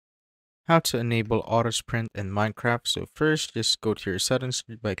How to enable auto sprint in Minecraft. So first, just go to your settings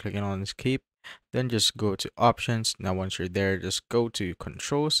by clicking on escape. Then just go to options. Now once you're there, just go to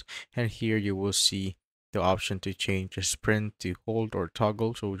controls, and here you will see the option to change the sprint to hold or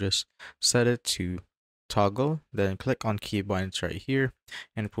toggle. So just set it to toggle, then click on keybinds right here,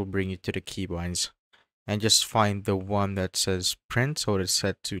 and it will bring you to the keybinds, and just find the one that says print, so it's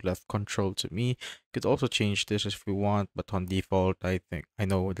set to left control to me. You could also change this if you want, but on default I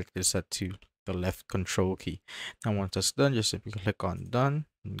know that it's set to the left control key. Now once that's done, just simply click on done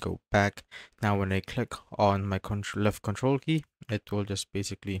and go back. Now when I click on my left control key, it will just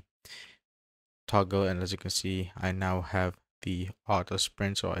basically toggle, and as you can see, I now have the auto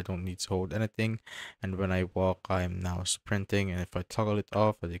sprint, so I don't need to hold anything. And when I walk, I'm now sprinting, and if I toggle it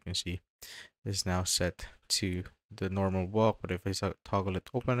off, as you can see, is now set to the normal walk. But if I toggle it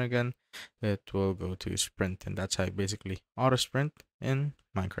open again, it will go to sprint, and that's how I basically auto sprint in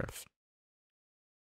Minecraft.